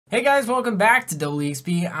Hey guys, welcome back to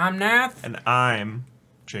WXP. I'm Nath. And I'm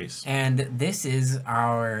Chase. And this is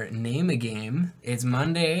our name a game. It's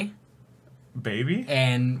Monday. Baby?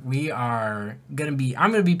 And I'm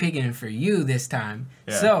gonna be picking it for you this time.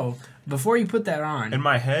 Yeah. So before you put that on. In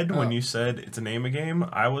my head, when you said it's a name a game,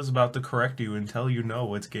 I was about to correct you and tell you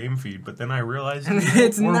no, it's game feed. But then I realized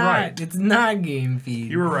it's we're not. Right. It's not game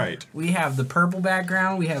feed. You were right. We have the purple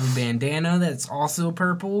background. We have a bandana that's also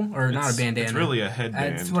purple, or not a bandana. It's really a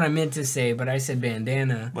headband. That's what I meant to say, but I said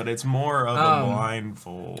bandana. But it's more of a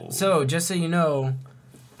blindfold. So just so you know,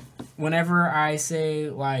 whenever I say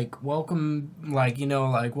welcome,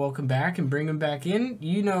 welcome back and bring them back in,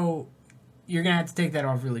 you're gonna have to take that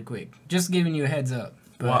off really quick. Just giving you a heads up.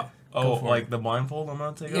 What? Oh, like the blindfold I'm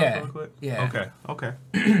gonna take off real quick? Yeah. Okay.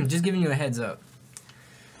 Just giving you a heads up.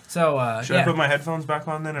 So, Should I put my headphones back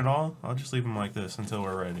on then at all? I'll just leave them like this until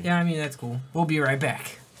we're ready. Yeah, I mean, that's cool. We'll be right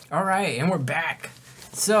back. All right, and we're back.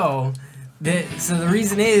 So the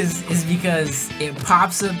reason is because it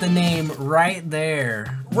pops up the name right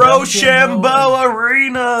there. RoShamBo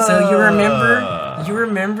Arena! So you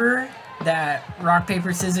remember that rock,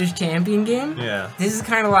 paper, scissors champion game? Yeah. This is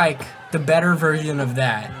kind of like the better version of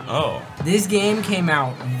that. Oh. This game came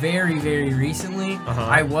out very, very recently.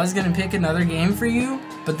 I was going to pick another game for you,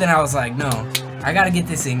 but then I was like, no, I got to get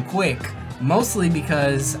this in quick. Mostly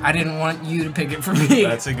because I didn't want you to pick it for me.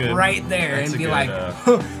 That's a good, right there and be good, like,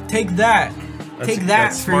 take that. Take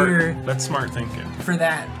that for your... That's smart thinking. For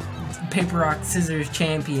that paper, rock, scissors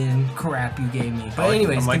champion crap you gave me. But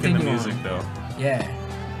anyways, I'm liking the music on. though. Yeah.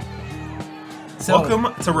 So, welcome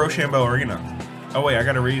to RoShamBo Arena. Oh wait, I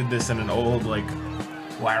gotta read this in an old welcome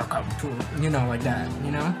to, like that,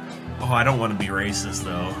 Oh, I don't want to be racist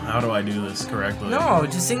though. How do I do this correctly? No,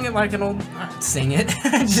 just sing it like an old... sing it.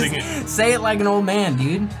 Sing it. Say it like an old man,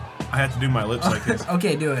 dude. I have to do my lips like this.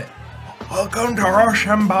 Okay, do it. Welcome to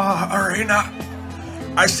RoShamBo Arena.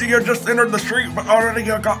 I see you just entered the street, but already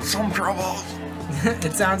you got some troubles.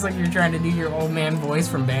 It sounds like you're trying to do your old man voice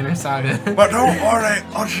from Banner Saga. But don't worry,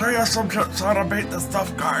 I'll show you some tips how to beat this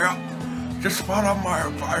tough guy up. Just follow my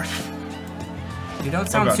advice. You don't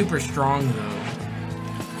sound super strong, though.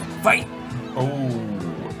 Fight! Oh.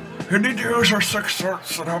 You need to use your sixth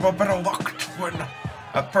sense and have a bit of luck to win.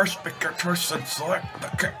 At first, pick your twist and select the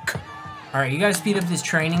kick. Alright, you gotta speed up this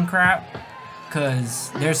training crap,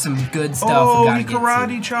 because there's some good stuff we gotta get to.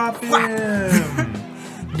 Karate chop him!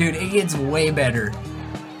 Dude, it gets way better.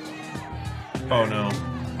 Oh no.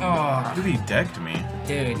 Oh. Dude, he decked me.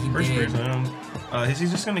 Dude, he did. Is he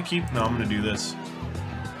just gonna keep... No, I'm gonna do this.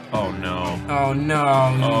 Oh no. Oh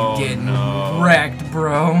no, you're getting wrecked,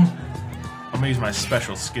 bro. I'm gonna use my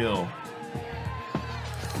special skill.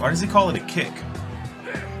 Why does he call it a kick?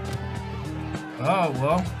 Oh,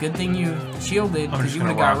 well, good thing you shielded, because you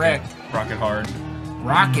would've got wrecked. Rock it hard.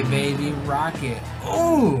 Rock it, baby, rock it.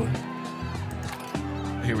 Ooh!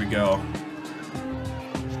 Here we go.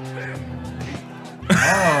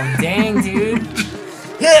 Oh, dang, dude.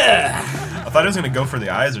 Yeah! I thought he was gonna go for the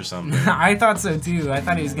eyes or something. I thought so too. I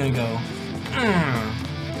thought he was gonna go,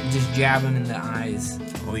 just jab him in the eyes.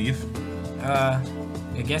 Leave? I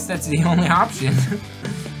guess that's the only option.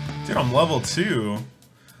 Dude, I'm level 2.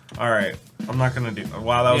 Alright, I'm not gonna do...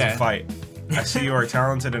 Wow, that was a fight. I see you are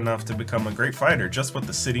talented enough to become a great fighter, just what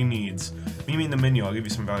the city needs. Meet me in the menu, I'll give you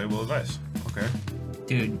some valuable advice. Okay.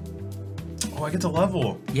 Dude. Oh, I get to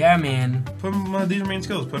level. Yeah, man. Put these are main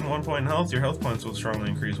skills. Put in 1 point in health, your health points will strongly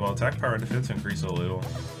increase, while attack power and defense increase a little.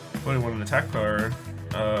 Put in 1 in attack power.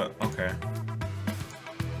 Okay.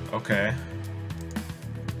 Okay.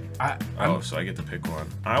 So I get to pick one.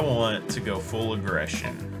 I want to go full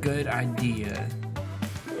aggression. Good idea.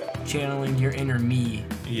 Channeling your inner me.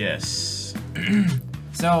 Yes.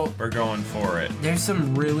 So we're going for it. There's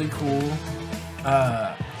some really cool,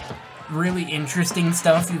 really interesting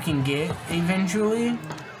stuff you can get eventually.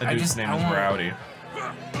 That dude's name is Rowdy.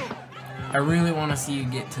 I really want to see you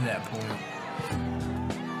get to that point.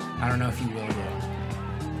 I don't know if you will though.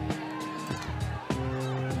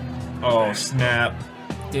 Oh snap.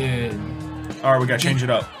 Dude. Alright, we gotta change it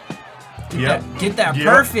up. Get that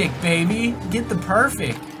perfect, baby. Get the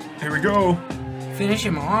perfect. Here we go. Finish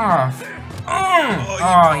him off.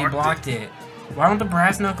 Oh, he blocked it. Why don't the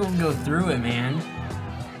brass knuckles go through it, man?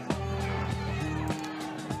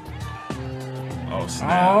 Oh,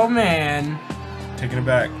 snap. Oh, man. Taking it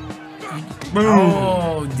back. Boom.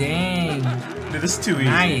 Oh, dang. Dude, this is too easy.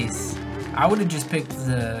 Nice. I would have just picked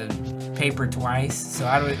the paper twice, so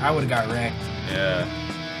I would have got wrecked. Yeah.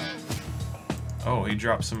 Oh, he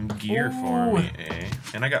dropped some gear for me, eh?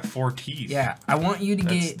 And I got 4 teeth. Yeah, I want you to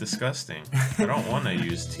get... That's disgusting. I don't want to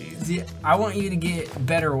use teeth. I want you to get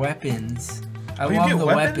better weapons. I love the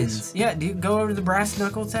weapons. Yeah, do you go over to the brass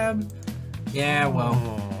knuckle tab? Yeah, well,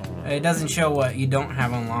 it doesn't show what you don't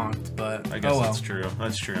have unlocked, but I guess that's true.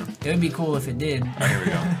 That's true. It would be cool if it did. Alright, here we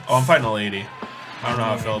go. Oh, I'm fighting a lady. I don't know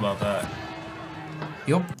how I feel about that.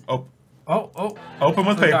 Yup. Oh. Oh. Open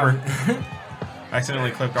with paper.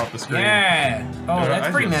 Accidentally clicked off the screen. Yeah. Oh, that's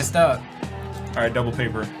pretty messed up. Alright, double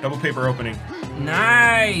paper. Double paper opening.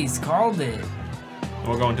 Nice. Called it.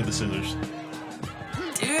 We'll go into the scissors.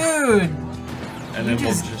 Dude. And then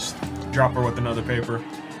we'll just drop her with another paper.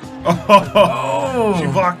 Oh, she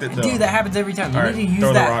blocked it though. Dude, that happens every time. You need to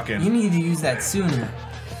use that. You need to use that sooner.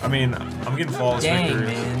 I mean, I'm getting flawless victories.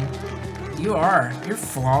 Man. You are. You're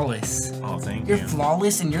flawless. Oh, thank you. You're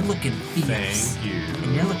flawless and you're looking fierce. Thank you.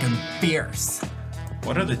 And you're looking fierce.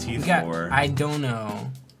 What are the teeth for? I don't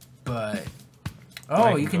know, but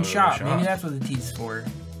oh, you can shop. Maybe that's what the teeth's for.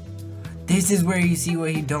 This is where you see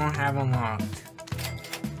what you don't have unlocked.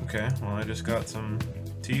 Okay, well I just got some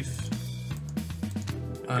teeth.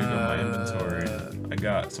 Here's my inventory. I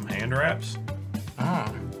got some hand wraps.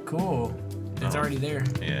 Oh, cool. It's already there.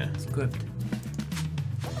 Yeah. It's equipped.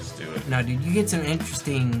 Let's do it. Now, dude, you get some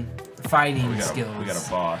interesting fighting skills. We got a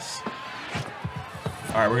boss.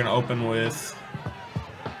 Alright, we're gonna open with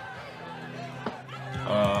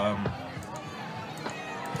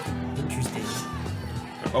interesting.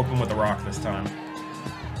 Open with a rock this time.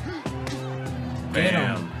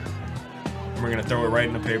 Bam. And we're gonna throw it right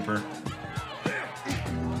in the paper.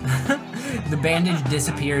 The bandage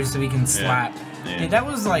disappears so we can slap. Yeah. Dude, that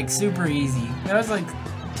was like super easy. That was like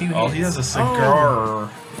 2 hits. Oh, he has a cigar.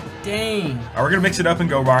 Oh, dang. Alright, we're gonna mix it up and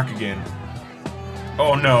go rock again.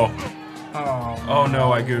 Oh no. Oh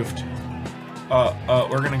no, I goofed.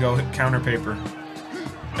 We're gonna go hit counter paper.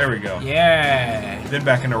 There we go. Yeah. Then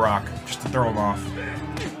back into rock, just to throw him off.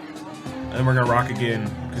 And then we're gonna rock again,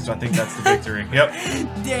 because I think that's the victory. Yep.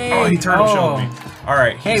 Dang. Oh, he turtle showed me.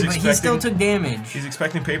 Alright, hey, but he still took damage. He's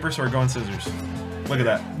expecting paper, so we're going scissors. Look at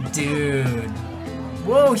that. Dude.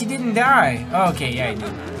 Whoa, he didn't die. Oh, okay, yeah, he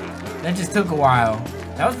did. That just took a while.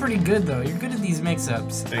 That was pretty good, though. You're good at these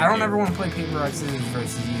mix-ups. I don't ever want to play paper, rock, scissors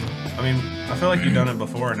versus you. I mean, I feel like you've done it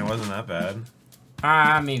before, and it wasn't that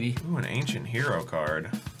bad. Maybe. Ooh, an ancient hero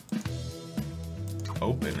card.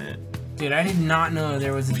 Open it. Dude, I did not know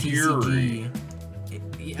there was a TCG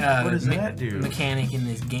what does that do? Mechanic in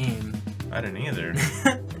this game. I didn't either.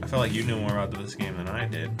 I felt like you knew more about this game than I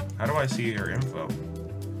did. How do I see your info?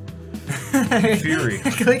 Fury.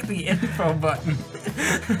 Click the info button.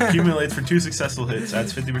 Accumulates for 2 successful hits.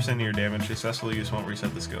 Adds 50% of your damage. Successful use won't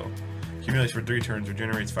reset the skill. Accumulates for 3 turns.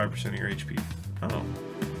 Regenerates 5% of your HP. Oh.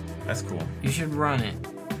 That's cool. You should run it.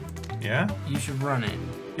 Yeah? You should run it.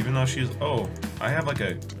 Even though she's... Oh, I have like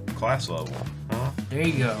a class level. Huh? There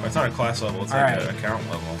you go. It's not a class level. It's like an account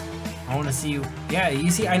level. I want to see you. Yeah, you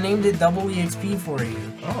see, I named it double EXP for you.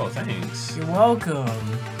 Oh, thanks. You're welcome.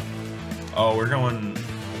 Oh, we're going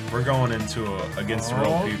into against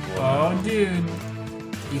real people. Oh, dude.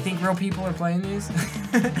 You think real people are playing these?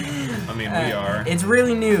 I mean, we are. It's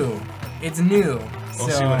really new. It's new. We'll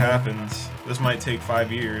see what happens. This might take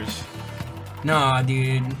 5 years. Nah,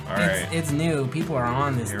 dude. Alright. It's new. People are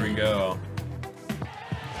on this. Here we go.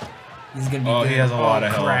 He's gonna be good. He has a lot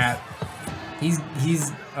of crap. health.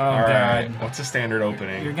 He's oh All right. god. What's the standard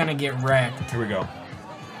opening? You're gonna get wrecked. Here we go.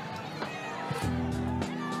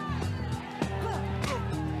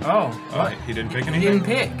 Oh. What? He didn't pick anything? He didn't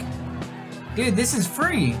pick. Dude, this is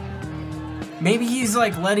free. Maybe he's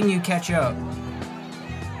like letting you catch up.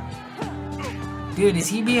 Dude, is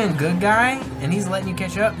he being a good guy and he's letting you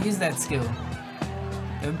catch up? Use that skill.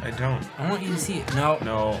 I don't. I want you to see it. No.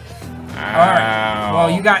 No. Alright.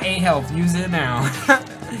 Well, you got 8 health. Use it now.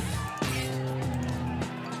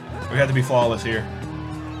 We have to be flawless here.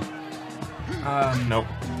 Nope.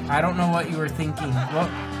 I don't know what you were thinking.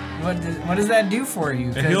 What does that do for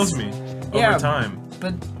you? It heals me over time.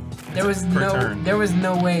 But there was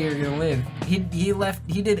no way you're gonna live. He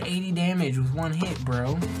did 80 damage with 1 hit,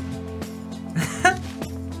 bro.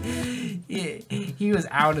 He was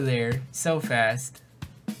out of there so fast.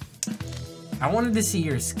 I wanted to see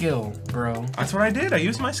your skill, bro. That's what I did. I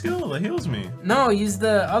used my skill. It heals me. No, use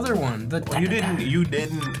the other one. Well, you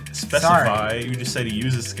didn't specify. Sorry. You just said he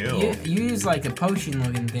used a skill. You use like a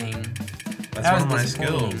potion-looking thing. That's one of my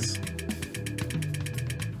skills.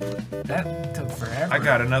 That took forever. I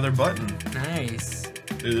got another button. Nice.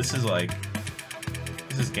 Dude, this is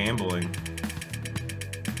gambling.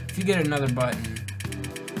 If you get another button.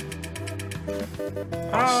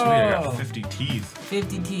 Oh, sweet, I got 50 teeth.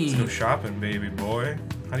 50 teeth. Let's go shopping, baby boy.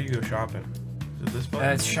 How do you go shopping? Is it this button?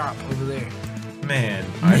 That's shop over there. Man,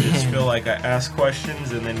 I just feel like I ask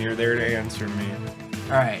questions and then you're there to answer me.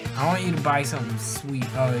 Alright, I want you to buy something sweet.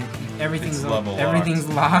 Oh, everything's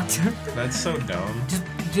locked. That's so dumb.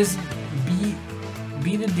 Just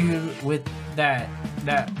be the dude with that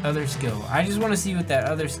other skill. I just want to see what that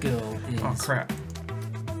other skill is. Oh crap.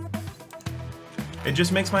 It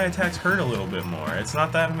just makes my attacks hurt a little bit more. It's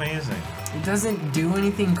not that amazing. It doesn't do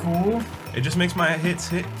anything cool. It just makes my hits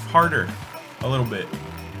hit harder a little bit.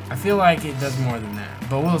 I feel like it does more than that,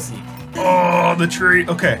 but we'll see. Oh, the tree.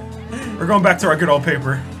 Okay. We're going back to our good old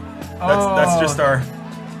paper. That's just our...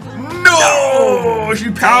 No!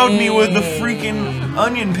 She pounded me with the freaking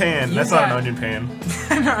onion pan. That's not an onion pan.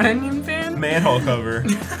 Not an onion pan? Manhole cover.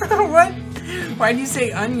 What? Why'd you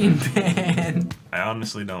say onion pan? I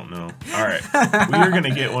honestly don't know. Alright. We are going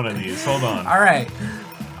to get one of these. Hold on. Alright.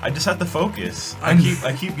 I just have to focus.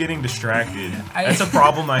 I keep getting distracted. That's a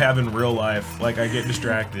problem I have in real life. Like, I get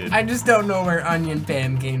distracted. I just don't know where onion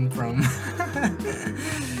pan came from.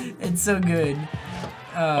 It's so good.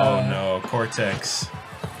 Oh no, Cortex.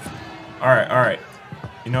 Alright.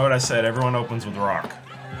 You know what I said? Everyone opens with rock.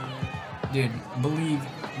 Dude, believe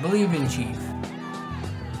in Chief.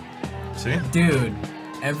 See? Dude,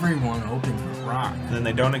 everyone opens with rock. And then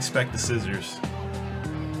they don't expect the scissors.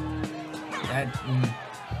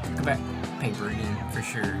 Go back paper again, for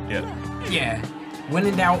sure. Yep. Yeah. When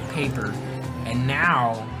in doubt, paper. And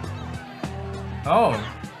now... Oh.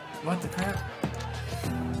 What the crap?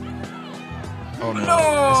 Oh no.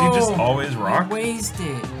 No! Is he just always rock?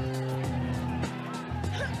 Wasted.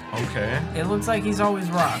 Okay. It looks like he's always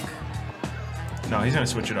rock. No, he's gonna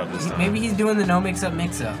switch it up this time. Maybe he's doing the no mix-up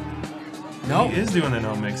mix-up. Nope. He is doing the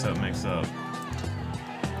no mix-up mix-up.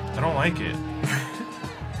 I don't like it.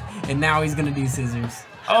 And now he's gonna do scissors.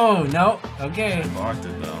 Oh, no. Okay. I blocked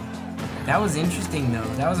it, though. That was interesting, though.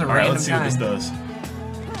 That was a Alright, random let's see what this does.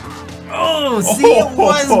 Oh, see, it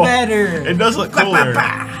was better. It does look cooler.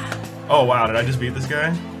 Oh, wow. Did I just beat this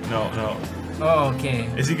guy? No. Oh, okay.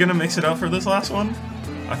 Is he gonna mix it up for this last one?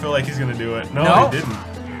 I feel like he's gonna do it. No, he didn't.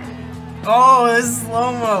 Oh, this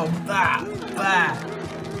slow-mo.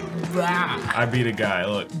 I beat a guy.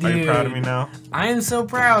 Look, dude, are you proud of me now? I am so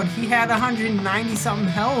proud. He had 190-something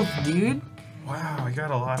health, dude. Wow, I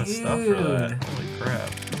got a lot of stuff for that. Holy crap.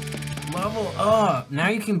 Level up. Now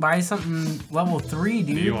you can buy something level 3,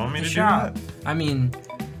 dude. Do you want me to do that? I mean,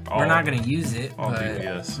 we're not going to use it,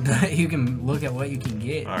 but you can look at what you can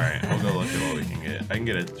get. Alright, we'll go look at what we can get. I can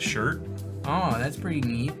get a shirt. Oh, that's pretty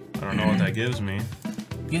neat. I don't know what that gives me.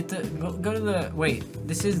 Get the... Go to the... Wait,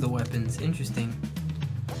 this is the weapons. Interesting.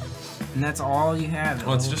 And that's all you have.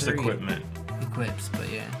 Well, it's just equipment. Equips, but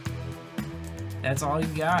yeah. That's all you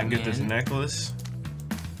got, I can get this necklace.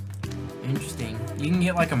 Interesting. You can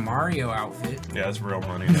get like a Mario outfit. Yeah, that's real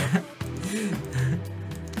money though.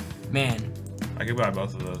 Man. I could buy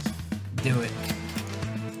both of those. Do it.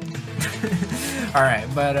 Alright,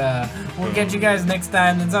 but we'll catch you guys next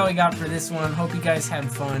time. That's all we got for this one. Hope you guys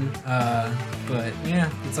had fun. But yeah,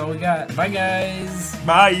 that's all we got. Bye guys.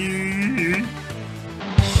 Bye.